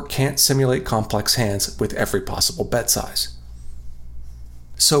Piosolver can't simulate complex hands with every possible bet size.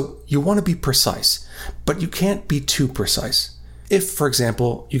 So you want to be precise, but you can't be too precise. If, for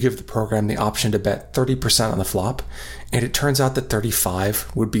example, you give the program the option to bet 30% on the flop, and it turns out that 35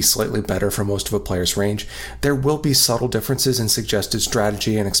 would be slightly better for most of a player's range, there will be subtle differences in suggested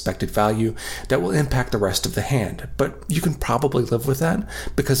strategy and expected value that will impact the rest of the hand, but you can probably live with that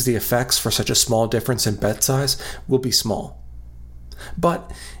because the effects for such a small difference in bet size will be small.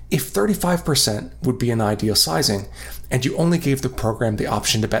 But if 35% would be an ideal sizing, and you only gave the program the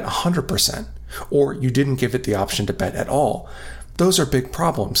option to bet 100%, or you didn't give it the option to bet at all, those are big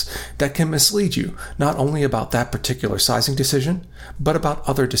problems that can mislead you, not only about that particular sizing decision, but about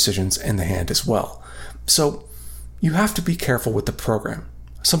other decisions in the hand as well. So, you have to be careful with the program.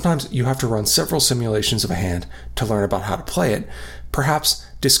 Sometimes you have to run several simulations of a hand to learn about how to play it, perhaps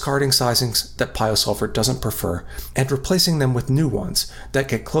discarding sizings that Piosolver doesn't prefer and replacing them with new ones that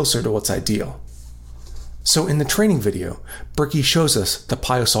get closer to what's ideal. So in the training video, Berkey shows us the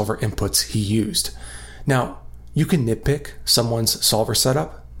Piosolver inputs he used. Now, you can nitpick someone's solver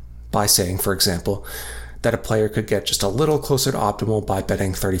setup by saying, for example, that a player could get just a little closer to optimal by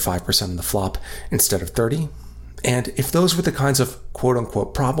betting 35% of the flop instead of 30%. And if those were the kinds of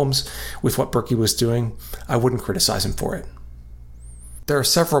quote-unquote problems with what Berkey was doing, I wouldn't criticize him for it. There are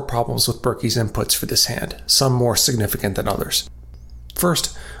several problems with Berkey's inputs for this hand, some more significant than others.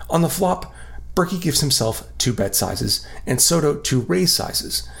 First, on the flop, Berkey gives himself 2 bet sizes and Soto 2 raise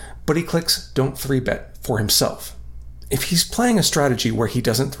sizes, but he clicks don't 3-bet for himself. If he's playing a strategy where he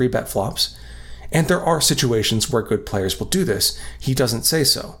doesn't 3-bet flops, and there are situations where good players will do this, he doesn't say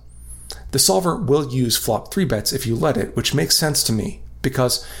so. The solver will use flop 3-bets if you let it, which makes sense to me,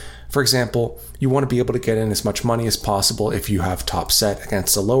 because, for example, you want to be able to get in as much money as possible if you have top set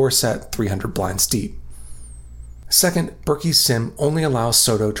against a lower set 300 blinds deep. Second, Berkey's sim only allows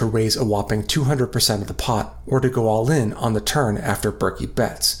Soto to raise a whopping 200% of the pot or to go all in on the turn after Berkey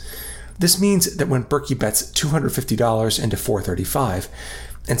bets. This means that when Berkey bets $250 into 435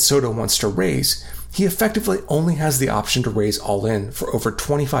 and Soto wants to raise, he effectively only has the option to raise all in for over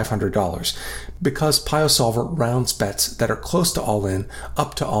 $2,500 because Piosolver rounds bets that are close to all in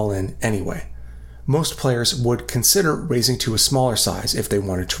up to all in anyway. Most players would consider raising to a smaller size if they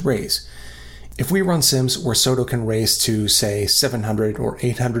wanted to raise. If we run sims where Soto can raise to, say, $700 or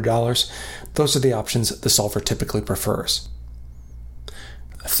 $800, those are the options the solver typically prefers.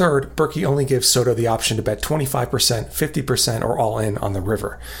 Third, Berkey only gives Soto the option to bet 25%, 50%, or all in on the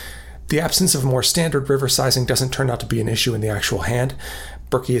river. The absence of more standard river sizing doesn't turn out to be an issue in the actual hand.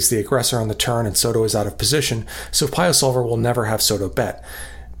 Berkey is the aggressor on the turn and Soto is out of position, so Piosolver will never have Soto bet.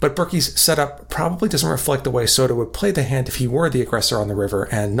 But Berkey's setup probably doesn't reflect the way Soto would play the hand if he were the aggressor on the river,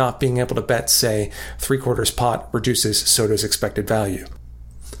 and not being able to bet, say, 3/4 pot reduces Soto's expected value.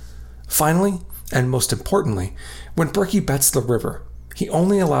 Finally, and most importantly, when Berkey bets the river, he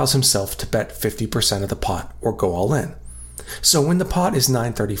only allows himself to bet 50% of the pot or go all in. So when the pot is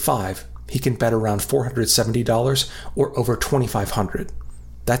 $935, he can bet around $470 or over $2,500.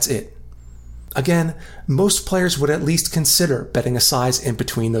 That's it. Again, most players would at least consider betting a size in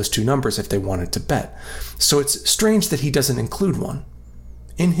between those two numbers if they wanted to bet, so it's strange that he doesn't include one.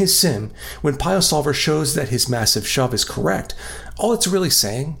 In his sim, when Piosolver shows that his massive shove is correct, all it's really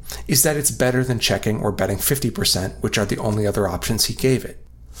saying is that it's better than checking or betting 50%, which are the only other options he gave it.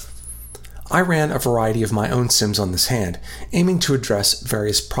 I ran a variety of my own sims on this hand, aiming to address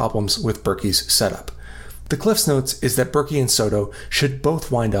various problems with Berkey's setup. The Cliff's Notes is that Berkey and Soto should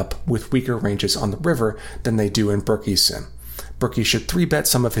both wind up with weaker ranges on the river than they do in Berkey's sim. Berkey should 3-bet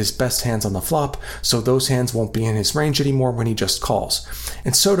some of his best hands on the flop, so those hands won't be in his range anymore when he just calls.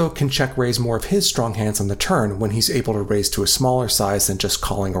 And Soto can check-raise more of his strong hands on the turn when he's able to raise to a smaller size than just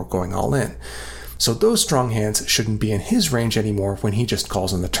calling or going all in. So those strong hands shouldn't be in his range anymore when he just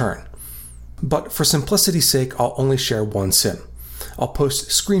calls on the turn. But for simplicity's sake, I'll only share one sim. I'll post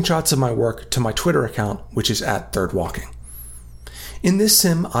screenshots of my work to my Twitter account, which is @thirdwalking. In this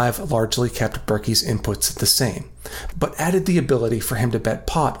sim, I've largely kept Berkey's inputs the same, but added the ability for him to bet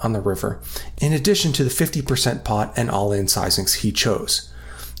pot on the river, in addition to the 50% pot and all-in sizings he chose.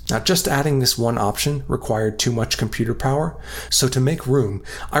 Now, just adding this one option required too much computer power, so to make room,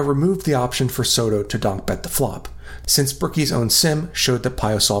 I removed the option for Soto to donk bet the flop, since Berkey's own sim showed that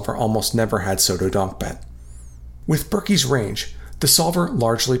Piosolver almost never had Soto donk bet. With Berkey's range, the solver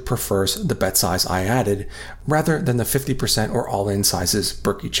largely prefers the bet size I added, rather than the 50% or all-in sizes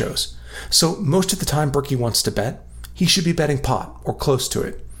Berkey chose. So most of the time Berkey wants to bet, he should be betting pot, or close to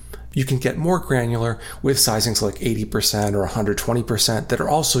it. You can get more granular with sizings like 80% or 120% that are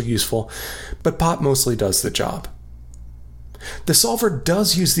also useful, but pot mostly does the job. The solver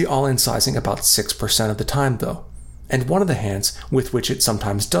does use the all-in sizing about 6% of the time though, and one of the hands with which it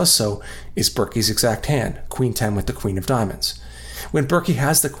sometimes does so is Berkey's exact hand, Queen 10 with the Queen of Diamonds. When Berkey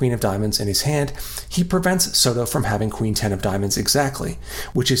has the Queen of Diamonds in his hand, he prevents Soto from having Queen 10 of Diamonds exactly,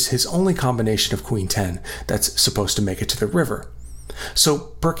 which is his only combination of Queen 10 that's supposed to make it to the river.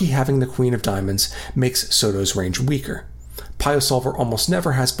 So Berkey having the Queen of Diamonds makes Soto's range weaker. Piosolver almost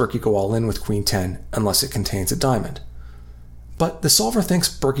never has Berkey go all in with Queen 10 unless it contains a diamond. But the solver thinks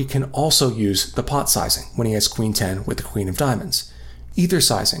Berkey can also use the pot sizing when he has Queen 10 with the Queen of Diamonds. Either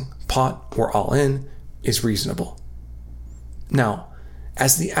sizing, pot or all in, is reasonable. Now,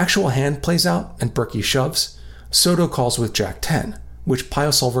 as the actual hand plays out and Berkey shoves, Soto calls with Jack 10, which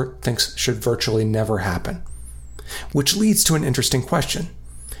Piosolver thinks should virtually never happen. Which leads to an interesting question.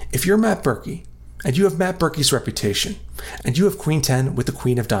 If you're Matt Berkey, and you have Matt Berkey's reputation, and you have Queen 10 with the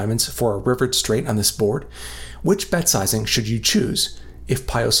Queen of Diamonds for a rivered straight on this board, which bet sizing should you choose if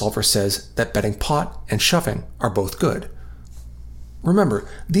Piosolver says that betting pot and shoving are both good? Remember,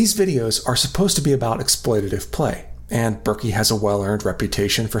 these videos are supposed to be about exploitative play, and Berkey has a well-earned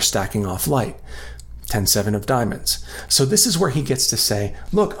reputation for stacking off light, 10-7 of diamonds. So this is where he gets to say,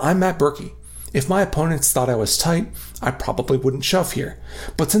 look, I'm Matt Berkey. If my opponents thought I was tight, I probably wouldn't shove here.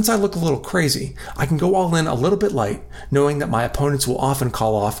 But since I look a little crazy, I can go all in a little bit light, knowing that my opponents will often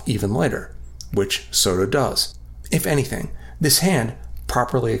call off even later, which Soto does. If anything, this hand,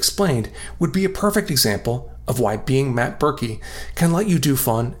 properly explained, would be a perfect example of why being Matt Berkey can let you do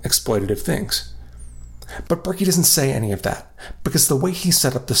fun, exploitative things. But Berkey doesn't say any of that, because the way he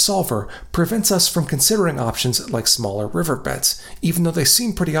set up the solver prevents us from considering options like smaller river bets, even though they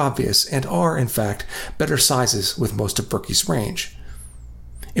seem pretty obvious and are, in fact, better sizes with most of Berkey's range.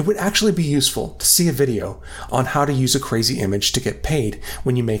 It would actually be useful to see a video on how to use a crazy image to get paid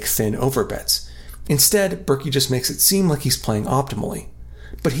when you make thin overbets. Instead, Berkey just makes it seem like he's playing optimally.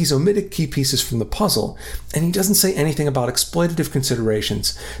 But he's omitted key pieces from the puzzle, and he doesn't say anything about exploitative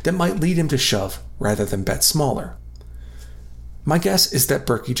considerations that might lead him to shove rather than bet smaller. My guess is that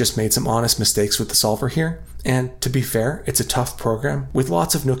Berkey just made some honest mistakes with the solver here, and to be fair, it's a tough program with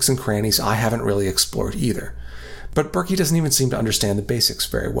lots of nooks and crannies I haven't really explored either. But Berkey doesn't even seem to understand the basics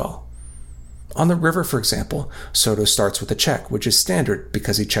very well. On the river, for example, Soto starts with a check, which is standard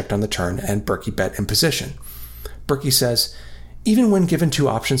because he checked on the turn and Berkey bet in position. Berkey says, even when given two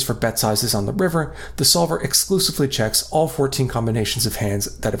options for bet sizes on the river, the solver exclusively checks all 14 combinations of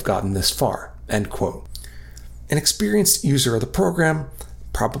hands that have gotten this far. End quote. An experienced user of the program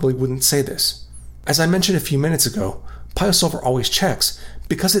probably wouldn't say this. As I mentioned a few minutes ago, Piosolver always checks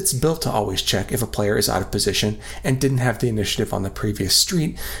because it's built to always check if a player is out of position and didn't have the initiative on the previous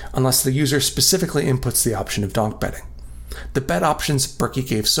street unless the user specifically inputs the option of donk betting. The bet options Berkey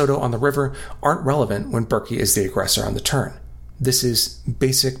gave Soto on the river aren't relevant when Berkey is the aggressor on the turn. This is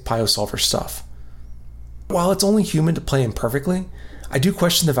basic Piosolver stuff. While it's only human to play imperfectly, I do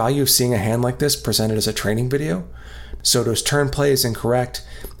question the value of seeing a hand like this presented as a training video. Soto's turn play is incorrect,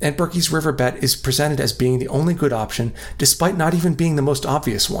 and Berkey's river bet is presented as being the only good option despite not even being the most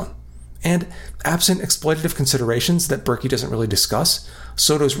obvious one. And absent exploitative considerations that Berkey doesn't really discuss,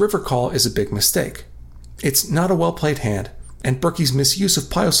 Soto's river call is a big mistake. It's not a well-played hand, and Berkey's misuse of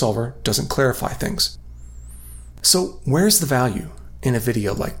Piosolver doesn't clarify things. So where's the value in a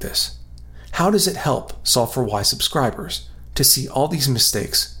video like this? How does it help Solve for Why subscribers to see all these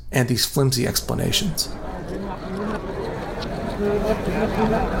mistakes and these flimsy explanations?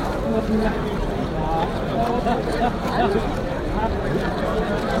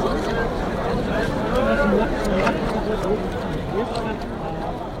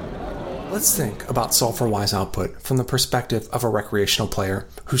 Let's think about Solve for Why's output from the perspective of a recreational player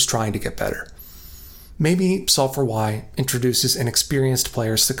who's trying to get better. Maybe Solve for Why introduces inexperienced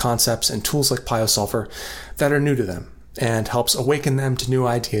players to concepts and tools like Piosolver that are new to them and helps awaken them to new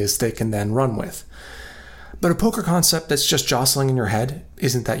ideas they can then run with. But a poker concept that's just jostling in your head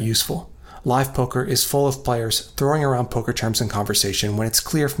isn't that useful. Live poker is full of players throwing around poker terms in conversation when it's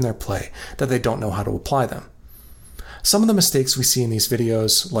clear from their play that they don't know how to apply them. Some of the mistakes we see in these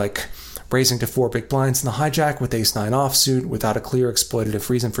videos, like raising to 4 big blinds in the hijack with ace-9 offsuit without a clear exploitative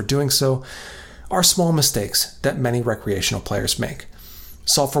reason for doing so, are small mistakes that many recreational players make.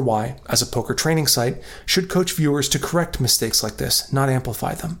 Solve for Why, as a poker training site, should coach viewers to correct mistakes like this, not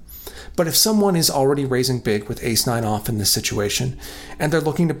amplify them. But if someone is already raising big with ace-9 off in this situation, and they're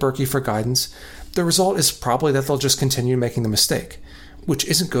looking to Berkey for guidance, the result is probably that they'll just continue making the mistake, which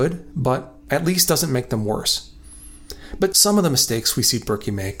isn't good, but at least doesn't make them worse. But some of the mistakes we see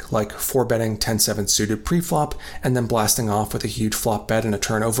Berkey make, like 4-betting 10-7 suited pre-flop and then blasting off with a huge flop bet and a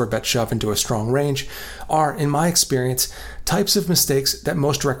turn over bet shove into a strong range, are, in my experience, types of mistakes that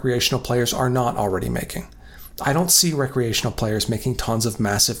most recreational players are not already making. I don't see recreational players making tons of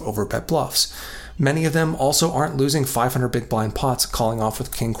massive overbet bluffs. Many of them also aren't losing 500 big blind pots calling off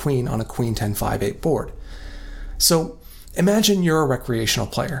with king-queen on a queen 10-5-8 board. So imagine you're a recreational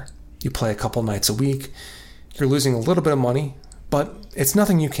player. You play a couple nights a week. You're losing a little bit of money, but it's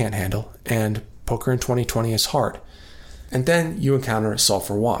nothing you can't handle, and poker in 2020 is hard. And then you encounter Solve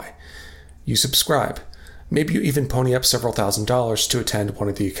for Why. You subscribe. Maybe you even pony up several $1,000s to attend one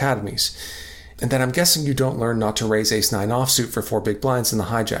of the academies. And then I'm guessing you don't learn not to raise ace-9 offsuit for 4 big blinds in the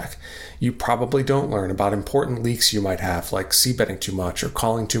hijack. You probably don't learn about important leaks you might have, like c-betting too much, or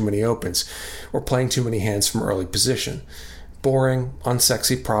calling too many opens, or playing too many hands from early position. Boring,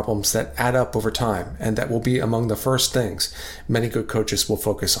 unsexy problems that add up over time and that will be among the first things many good coaches will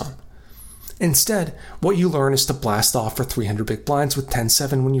focus on. Instead, what you learn is to blast off for 300 big blinds with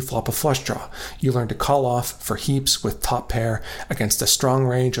 10-7 when you flop a flush draw. You learn to call off for heaps with top pair against a strong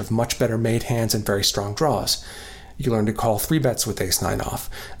range of much better made hands and very strong draws. You learn to call 3-bets with ace-9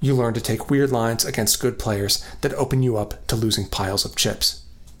 off. You learn to take weird lines against good players that open you up to losing piles of chips.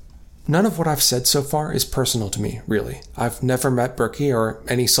 None of what I've said so far is personal to me, really. I've never met Berkey or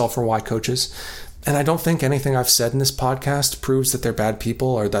any Solver Y coaches, and I don't think anything I've said in this podcast proves that they're bad people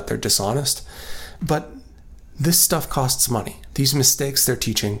or that they're dishonest. But this stuff costs money. These mistakes they're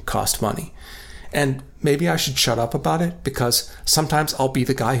teaching cost money. And maybe I should shut up about it, because sometimes I'll be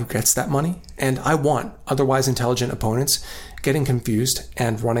the guy who gets that money, and I want otherwise intelligent opponents getting confused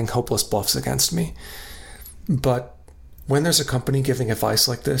and running hopeless bluffs against me. But when there's a company giving advice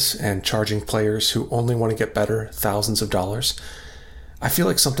like this and charging players who only want to get better thousands of dollars, I feel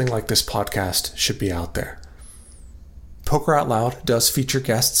like something like this podcast should be out there. Poker Out Loud does feature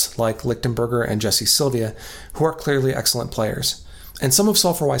guests like Lichtenberger and Jesse Sylvia, who are clearly excellent players. And some of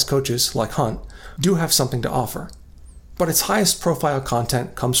SolverWise coaches, like Hunt, do have something to offer. But its highest profile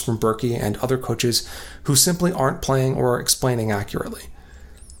content comes from Berkey and other coaches who simply aren't playing or explaining accurately.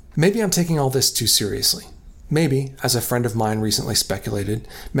 Maybe I'm taking all this too seriously. Maybe, as a friend of mine recently speculated,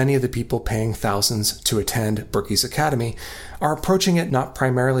 many of the people paying thousands to attend Berkey's Academy are approaching it not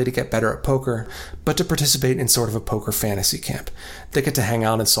primarily to get better at poker, but to participate in sort of a poker fantasy camp. They get to hang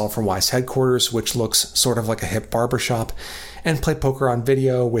out in SolverWise headquarters, which looks sort of like a hip barbershop, and play poker on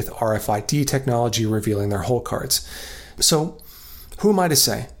video with RFID technology revealing their hole cards. So, who am I to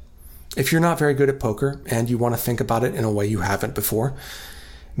say? If you're not very good at poker and you want to think about it in a way you haven't before,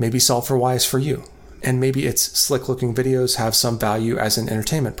 maybe SolverWise is for you. And maybe its slick-looking videos have some value as an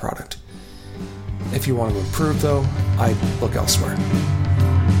entertainment product. If you want to improve, though, I'd look elsewhere.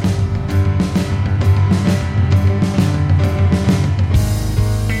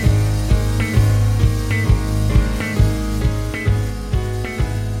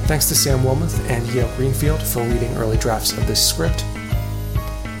 Thanks to Sam Wilmoth and Yale Greenfield for reading early drafts of this script.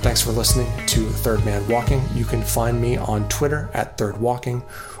 Thanks for listening to Third Man Walking. You can find me on Twitter @ThirdWalking,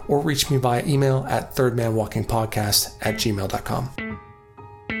 or reach me via email at thirdmanwalkingpodcast@gmail.com.